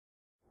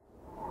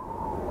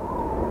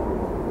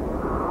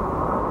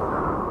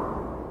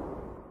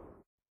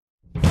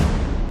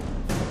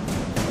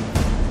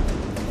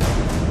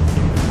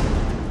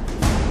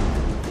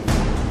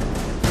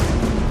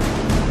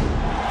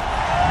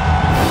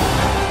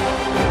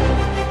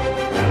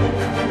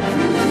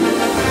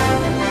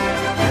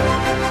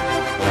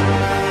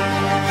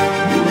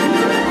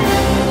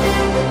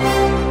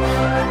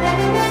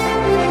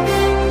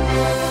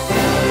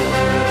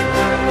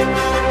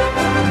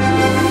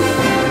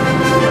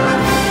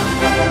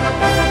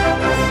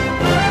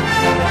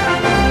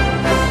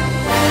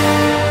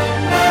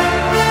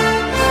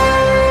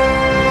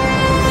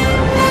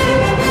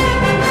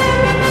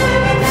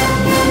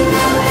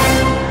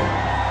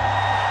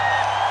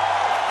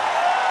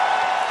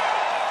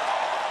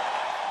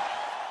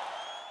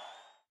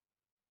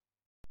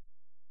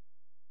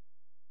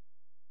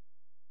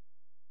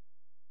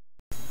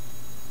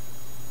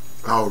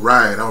All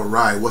right, all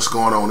right. What's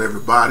going on,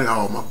 everybody?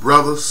 All my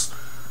brothers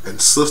and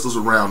sisters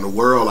around the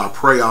world. I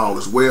pray all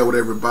is well with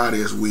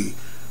everybody as we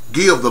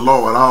give the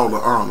Lord all the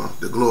honor,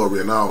 the glory,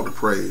 and all the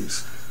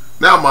praise.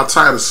 Now my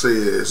title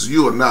says,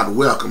 you are not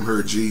welcome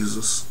here,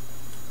 Jesus.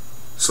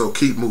 So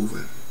keep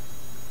moving.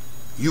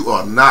 You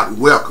are not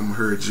welcome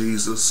here,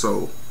 Jesus.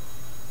 So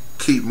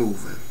keep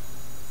moving.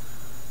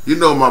 You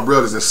know, my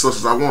brothers and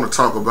sisters, I want to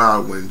talk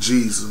about when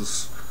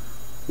Jesus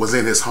was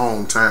in his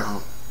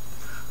hometown.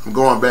 I'm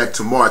going back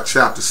to Mark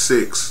chapter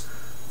 6,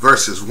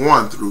 verses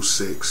 1 through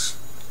 6.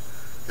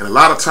 And a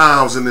lot of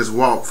times in this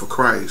walk for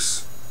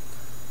Christ,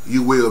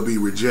 you will be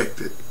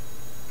rejected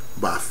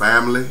by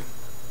family,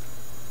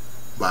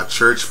 by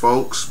church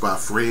folks, by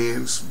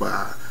friends,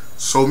 by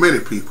so many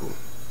people.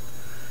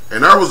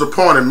 And there was a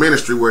point in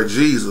ministry where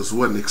Jesus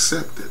wasn't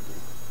accepted.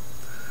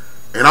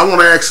 And I want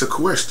to ask a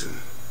question.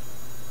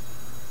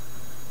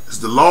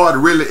 Is the Lord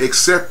really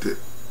accepted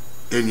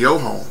in your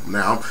home?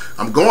 Now,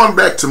 I'm going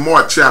back to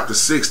Mark chapter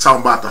 6,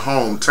 talking about the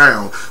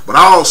hometown, but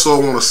I also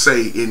want to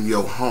say in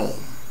your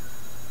home,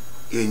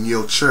 in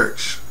your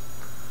church.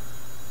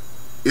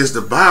 Is the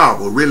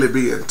Bible really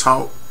being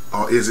taught,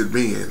 or is it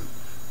being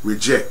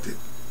rejected?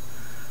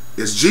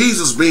 Is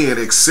Jesus being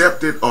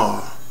accepted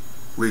or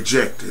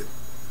rejected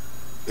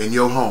in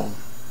your home,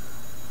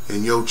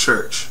 in your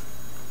church,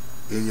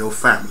 in your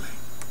family?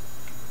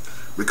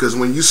 Because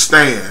when you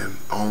stand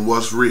on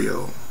what's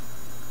real,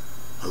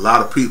 a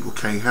lot of people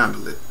can't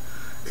handle it.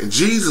 And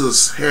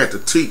Jesus had to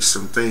teach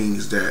some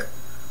things that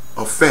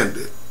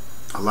offended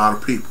a lot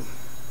of people.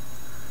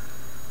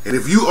 And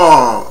if you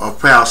are a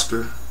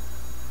pastor,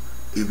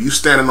 if you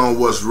standing on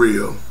what's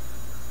real,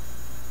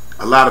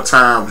 a lot of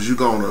times you're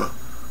going to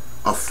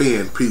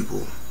offend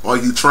people. Or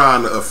you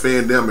trying to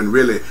offend them and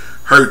really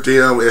hurt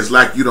them. It's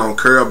like you don't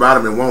care about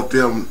them and want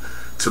them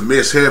to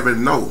miss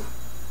heaven. No.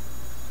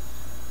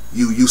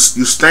 You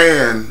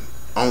stand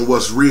on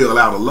what's real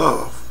out of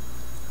love.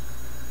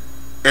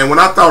 And when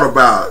I thought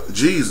about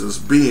Jesus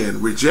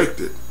being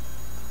rejected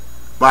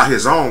by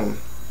his own,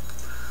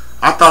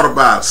 I thought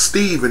about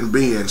Stephen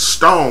being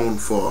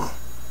stoned for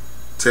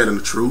telling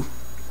the truth.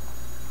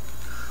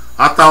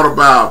 I thought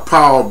about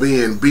Paul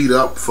being beat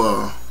up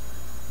for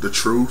the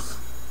truth.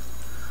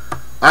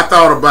 I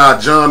thought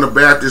about John the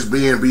Baptist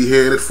being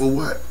beheaded for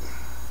what?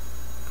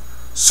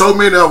 So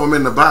many of them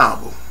in the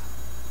Bible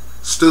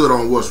stood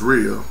on what's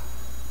real,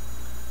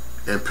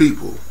 and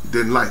people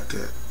didn't like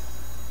that.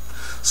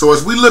 So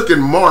as we look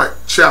in Mark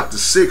chapter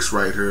 6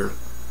 right here,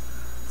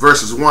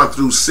 verses 1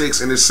 through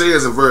 6, and it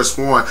says in verse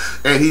 1,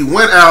 and he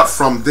went out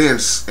from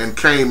thence and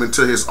came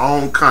into his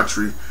own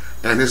country,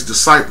 and his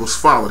disciples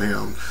followed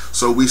him.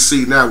 So we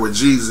see now where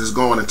Jesus is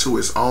going into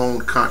his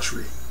own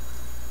country.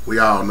 We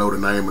all know the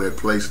name of that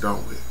place,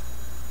 don't we?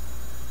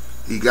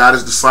 He got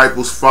his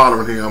disciples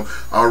following him.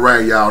 All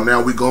right, y'all,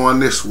 now we going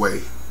this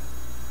way.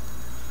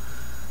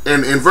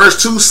 And in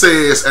verse 2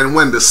 says, and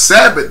when the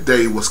Sabbath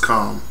day was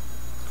come,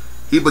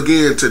 he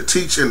began to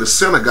teach in the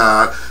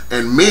synagogue,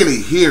 and many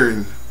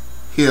hearing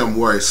him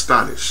were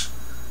astonished.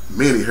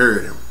 Many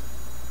heard him.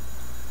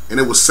 And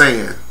it was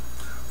saying,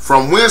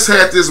 from whence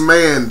hath this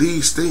man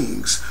these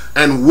things?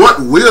 And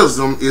what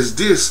wisdom is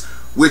this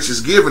which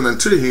is given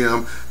unto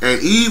him?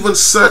 And even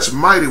such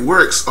mighty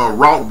works are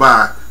wrought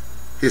by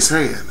his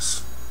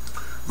hands.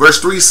 Verse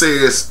 3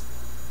 says,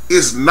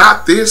 is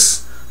not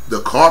this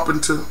the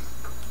carpenter,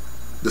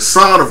 the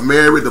son of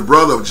Mary, the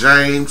brother of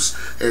James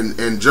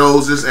and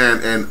Joseph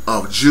and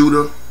of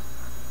Judah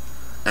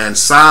and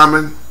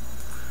Simon?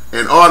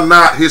 And are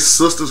not his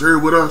sisters here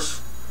with us?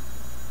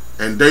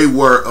 And they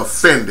were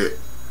offended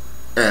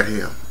at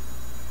him.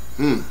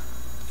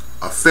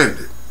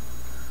 Offended.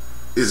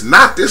 Is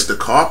not this the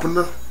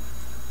carpenter?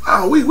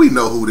 Oh, we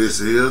know who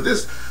this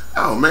is.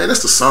 Oh man,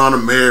 that's the son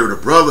of Mary, the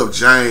brother of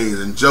James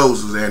and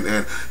Joseph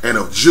and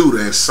of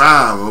Judah and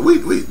Simon. We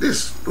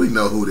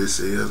know who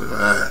this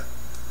is.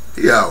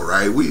 He all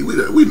right.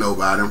 We know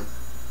about him.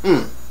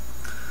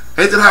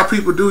 Ain't that how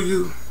people do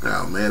you?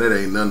 Oh man, that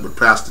ain't nothing but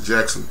Pastor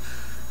Jackson.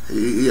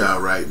 He all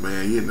right,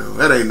 man. You know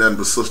that ain't nothing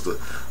but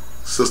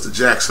Sister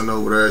Jackson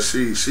over there.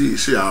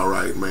 She all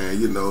right,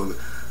 man. You know,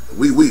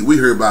 we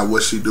hear about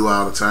what she do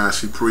all the time.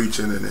 She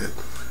preaching and then,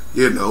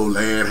 you know,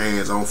 laying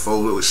hands on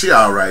folks. She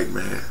all right,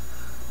 man.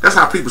 That's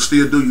how people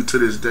still do you to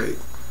this day.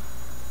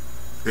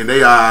 In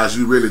their eyes,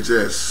 you really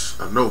just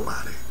a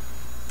nobody.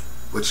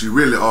 But you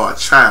really are a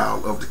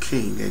child of the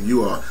King, and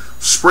you are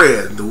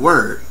spreading the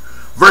word.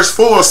 Verse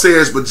 4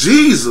 says, but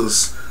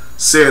Jesus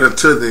said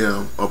unto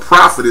them, a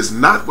prophet is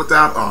not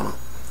without honor,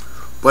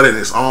 but in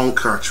his own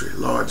country,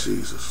 Lord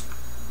Jesus,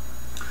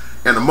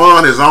 and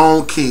among his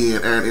own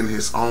kin, and in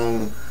his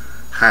own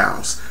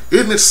house.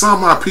 Isn't it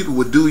somehow people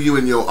would do you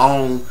in your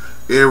own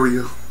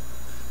area,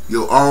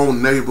 your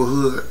own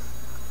neighborhood?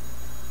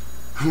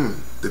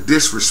 The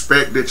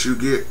disrespect that you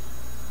get.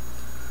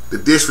 The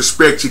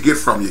disrespect you get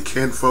from your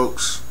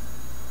kinfolks.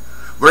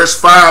 Verse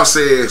 5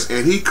 says,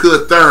 and he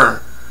could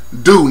there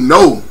do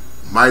no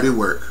mighty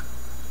work.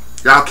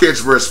 Y'all catch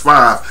verse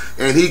 5.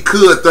 And he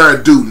could there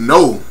do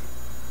no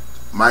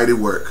mighty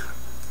work.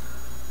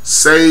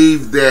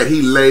 save that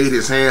he laid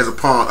his hands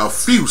upon a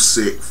few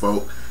sick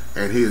folk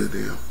and healed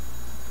them.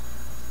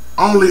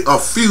 Only a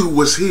few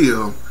was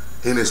healed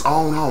in his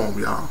own home,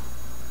 y'all.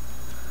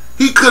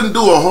 He couldn't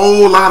do a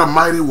whole lot of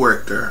mighty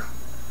work there.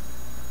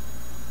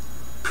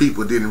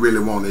 People didn't really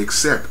want to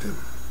accept him.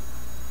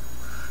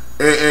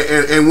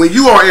 And when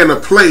you are in a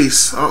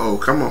place,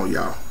 come on,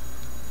 y'all,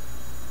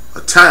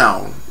 a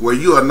town where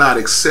you are not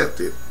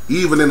accepted,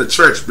 even in a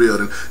church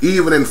building,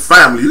 even in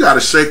family, you got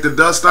to shake the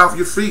dust off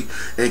your feet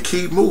and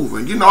keep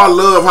moving. You know, I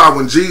love how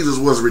when Jesus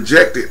was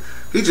rejected,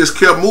 he just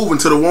kept moving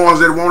to the ones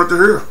that wanted to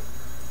hear.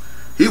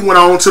 He went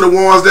on to the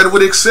ones that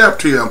would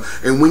accept him.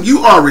 And when you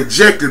are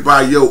rejected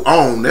by your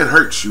own, that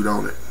hurts you,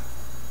 don't it?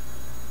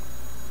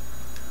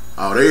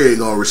 Oh, they ain't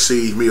going to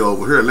receive me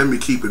over here. Let me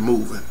keep it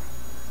moving.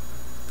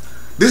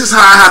 This is how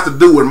I have to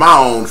do with my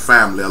own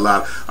family a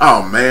lot.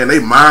 Oh, man, they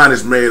mind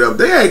is made up.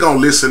 They ain't going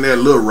to listen to that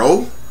little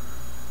Ro.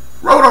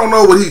 Ro don't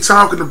know what he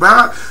talking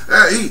about.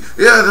 Yada,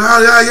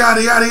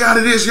 yada,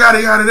 yada, this,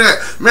 yada, yada,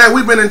 that. Man,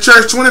 we've been in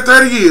church 20,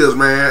 30 years,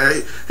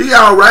 man. He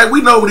all right.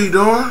 We know what he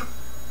doing.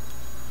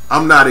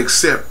 I'm not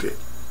accepted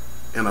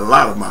in a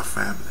lot of my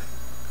family.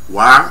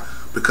 Why?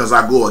 Because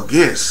I go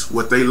against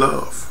what they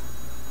love.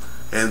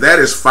 And that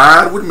is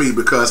fine with me,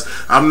 because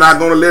I'm not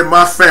going to let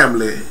my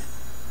family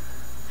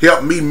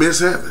help me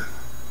miss heaven.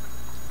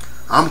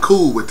 I'm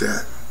cool with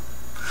that.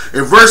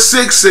 And verse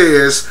 6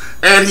 says,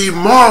 and he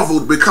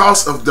marveled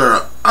because of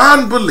their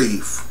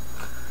unbelief,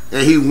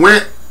 and he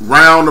went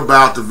round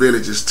about the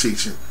villages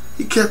teaching.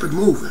 He kept it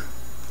moving.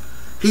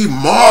 He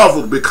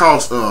marveled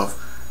because of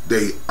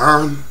their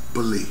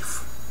unbelief.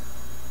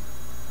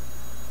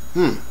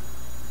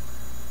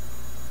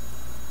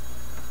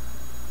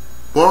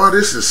 Boy,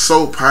 this is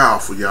so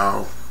powerful,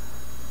 y'all.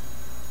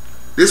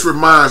 This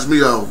reminds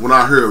me of when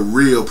I hear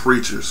real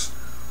preachers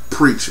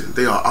preaching.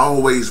 They are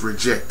always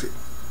rejected.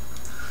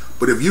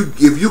 But if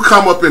you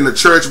come up in the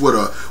church with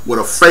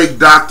a fake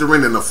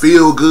doctrine and a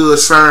feel-good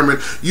sermon,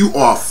 you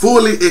are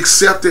fully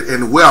accepted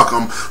and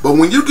welcome. But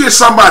when you get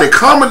somebody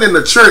coming in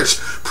the church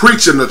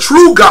preaching the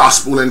true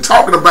gospel and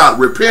talking about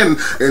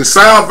repentance and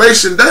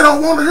salvation, they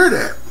don't want to hear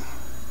that.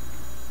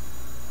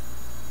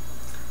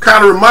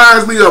 Kind of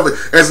reminds me of it.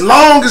 As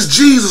long as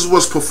Jesus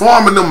was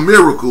performing them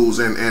miracles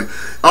and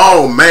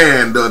oh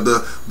man,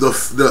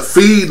 the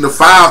feeding the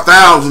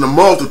 5,000, the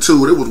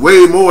multitude, it was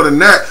way more than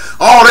that.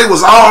 They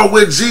was all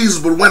with Jesus,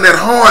 but when that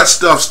hard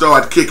stuff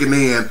started kicking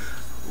in,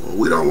 well,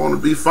 we don't want to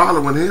be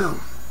following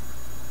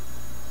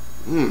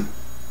him.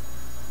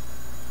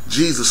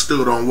 Jesus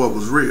stood on what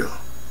was real.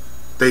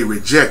 They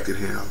rejected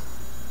him.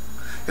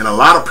 And a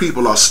lot of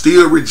people are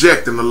still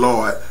rejecting the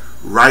Lord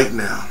right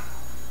now.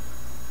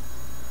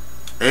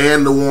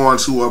 And the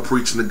ones who are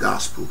preaching the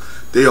gospel,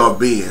 they are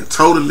being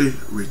totally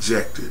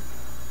rejected.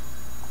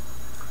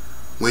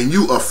 When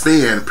you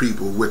offend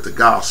people with the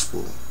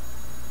gospel,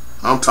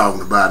 I'm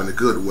talking about in a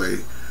good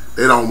way,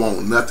 they don't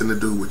want nothing to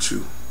do with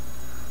you.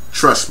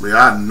 Trust me,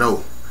 I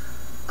know.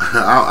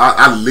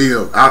 I'm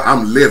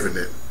living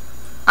it.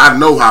 I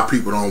know how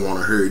people don't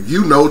want to hear it.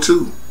 You know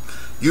too.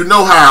 You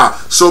know how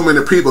so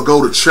many people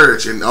go to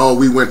church and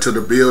we went to the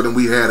building,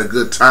 we had a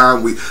good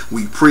time, we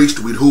preached,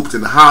 we hooped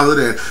and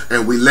hollered,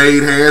 and we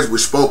laid hands, we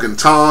spoke in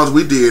tongues,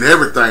 we did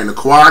everything. The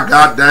choir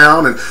got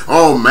down and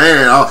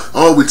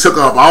we took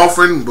up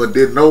offering, but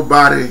did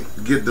nobody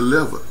get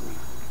delivered?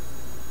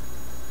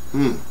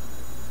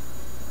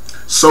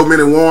 So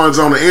many ones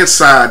on the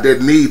inside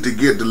that need to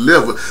get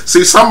delivered.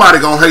 See, somebody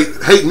gonna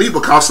hate me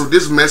because of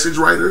this message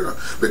right here,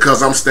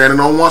 because I'm standing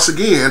on, once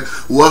again,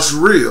 what's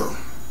real.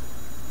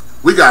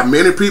 We got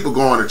many people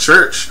going to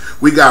church.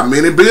 We got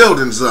many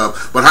buildings up.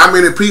 But how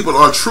many people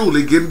are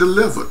truly getting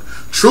delivered?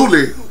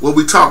 Truly, what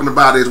we're talking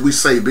about is, we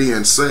say,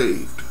 being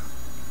saved,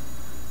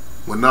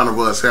 when none of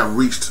us have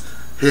reached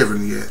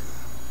heaven yet.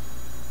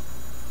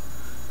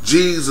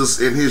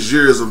 Jesus, in his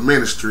years of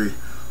ministry,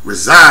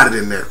 resided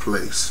in that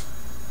place.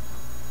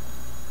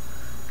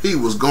 He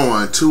was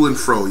going to and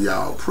fro,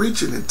 y'all,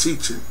 preaching and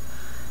teaching.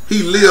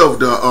 He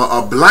lived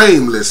a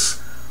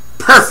blameless,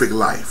 perfect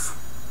life.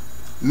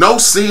 No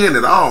sin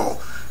at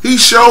all. He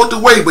showed the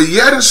way, but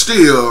yet and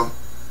still,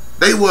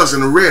 they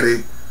wasn't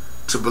ready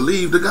to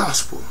believe the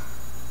gospel.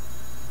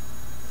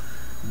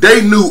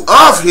 They knew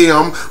of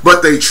him,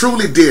 but they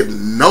truly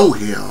didn't know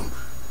him.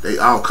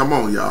 Come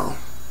on, y'all.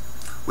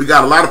 We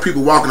got a lot of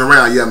people walking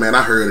around, yeah, man,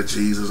 I heard of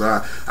Jesus.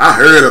 I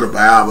heard of the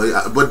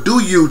Bible. But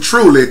do you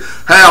truly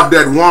have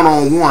that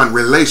one-on-one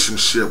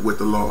relationship with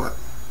the Lord?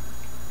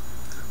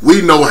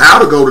 We know how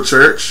to go to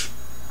church.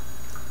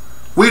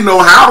 We know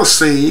how to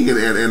sing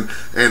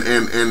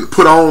and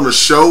put on a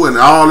show and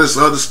all this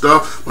other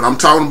stuff, but I'm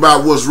talking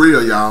about what's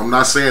real, y'all. I'm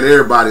not saying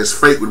everybody is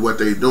fake with what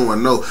they're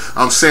doing. No,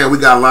 I'm saying we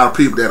got a lot of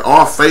people that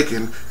are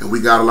faking, and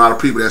we got a lot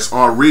of people that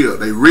are real.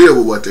 They real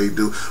with what they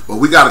do, but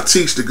we got to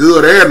teach the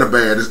good and the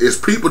bad. It's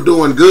people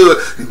doing good,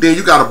 and then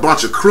you got a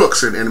bunch of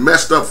crooks and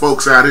messed up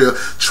folks out here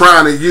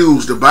trying to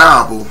use the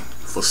Bible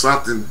for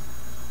something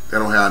that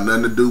don't have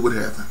nothing to do with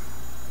heaven.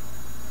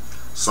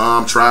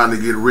 Some trying to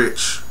get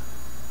rich.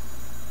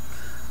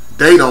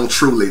 They don't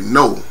truly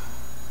know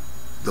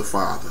the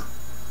Father.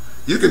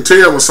 You can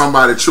tell when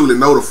somebody truly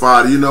know the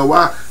Father. You know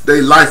why?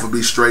 Their life will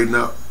be straightened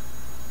up.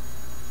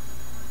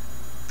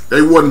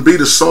 They wouldn't be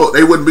the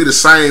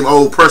same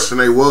old person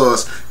they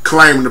was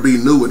claiming to be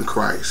new in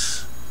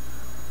Christ.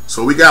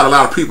 So we got a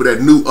lot of people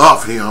that knew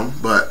of him,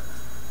 but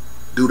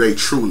do they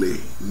truly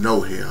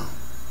know him?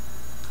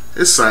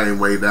 It's the same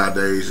way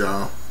nowadays,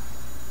 y'all.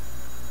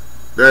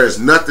 There is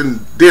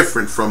nothing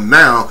different from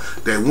now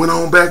that went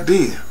on back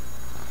then.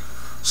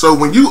 So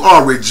when you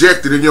are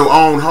rejected in your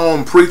own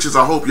home, preachers,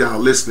 I hope y'all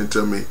listening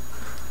to me.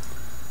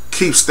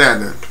 Keep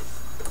standing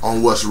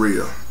on what's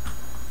real.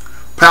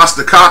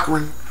 Pastor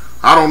Cochran,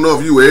 I don't know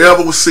if you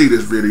ever will see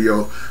this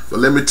video, but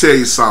let me tell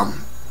you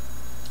something.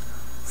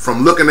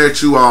 From looking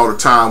at you all the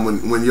time,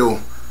 when your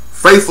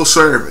faithful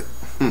servant,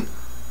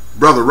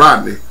 Brother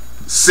Rodney,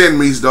 send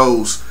me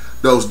those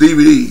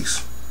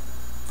DVDs,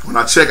 when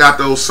I check out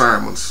those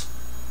sermons,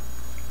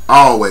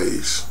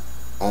 always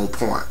on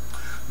point.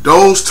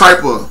 Those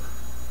type of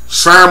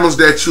sermons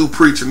that you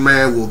preaching,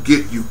 man, will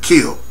get you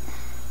killed.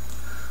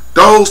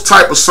 Those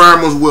type of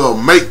sermons will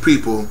make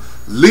people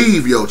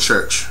leave your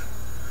church.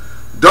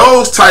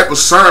 Those type of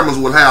sermons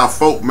will have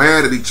folk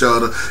mad at each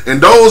other, and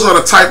those are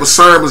the type of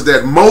sermons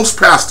that most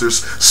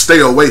pastors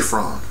stay away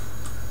from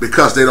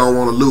because they don't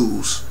want to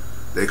lose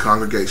their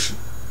congregation.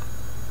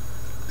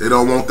 They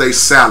don't want their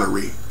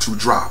salary to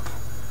drop.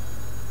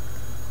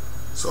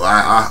 So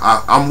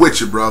I'm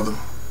with you, brother.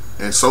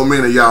 And so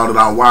many of y'all that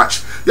I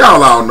watch,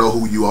 y'all all know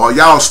who you are.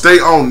 Y'all stay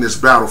on this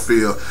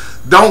battlefield.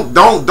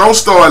 Don't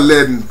start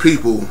letting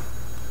people,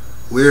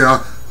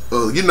 well,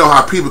 you know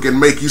how people can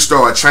make you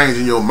start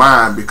changing your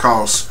mind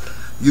because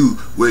you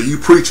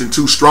preaching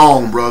too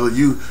strong, brother.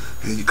 You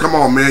come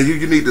on, man.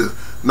 You need to.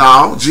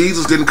 No,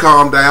 Jesus didn't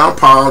calm down.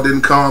 Paul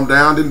didn't calm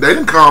down. They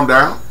didn't calm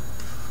down.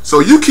 So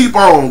you keep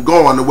on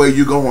going the way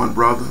you're going,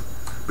 brother,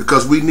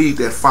 because we need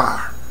that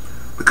fire.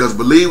 Because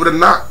believe it or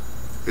not,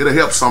 it'll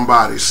help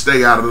somebody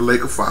stay out of the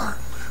lake of fire.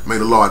 May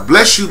the Lord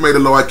bless you. May the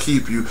Lord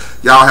keep you.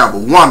 Y'all have a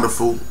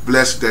wonderful,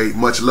 blessed day.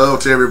 Much love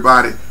to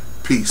everybody.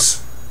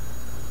 Peace.